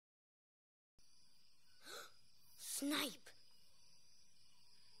Snipe.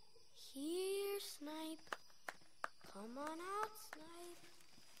 Here, Snipe. Come on out, Snipe.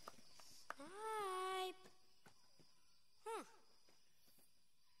 Snipe. Huh.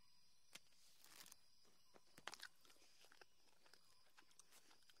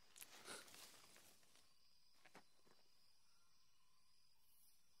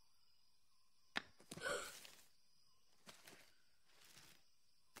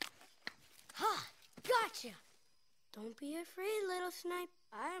 Ha! Gotcha! Don't be afraid, little Snipe.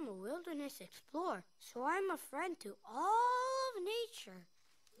 I am a wilderness explorer, so I'm a friend to all of nature.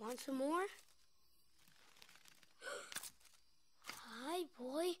 Want some more? Hi,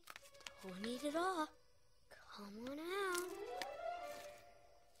 boy. Don't eat it all. Come on out.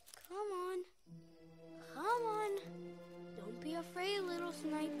 Come on. Come on. Don't be afraid, little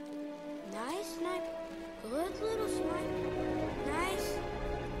Snipe. Nice Snipe. Good little Snipe. Nice.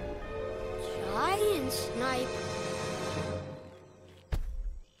 Giant Snipe.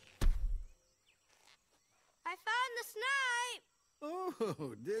 I found the Snipe!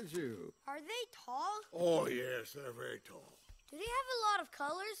 Oh, did you? Are they tall? Oh, yes, they're very tall. Do they have a lot of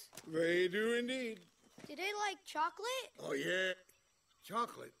colors? They do indeed. Do they like chocolate? Oh, yeah.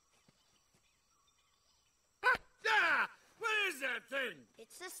 Chocolate. Ah! What is that thing?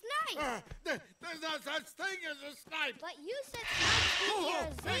 It's a Snipe! There's no such thing as a snipe! But you said Snipes eat your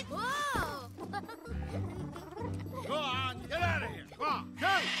zip. Whoa! Go on, get out of here! Come on,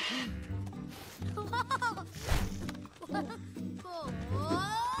 come!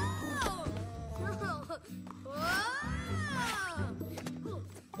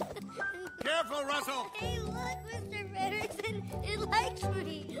 Careful, Russell! Hey, look, Mr. Fredrickson. It likes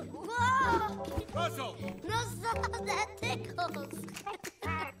me. Whoa! Russell! No, stop. That tickles.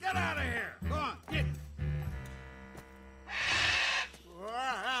 Get out of here! Go on, get!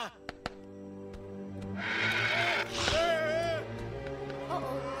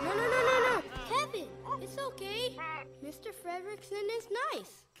 Uh-oh. No. Kevin, it's okay. Mr. Fredrickson is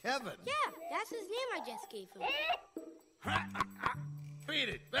nice. Kevin! Yeah, that's his name I just gave him. Beat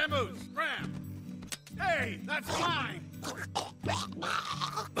it! Vamoose! Scram! Hey, that's mine!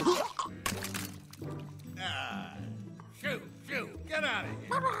 Shoo! Get out of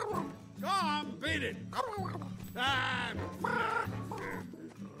here! Go on, beat it!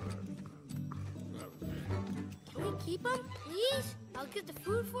 Can we keep him, please? I'll get the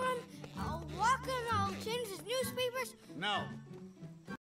food for him. I'll walk him. I'll change his newspapers. No,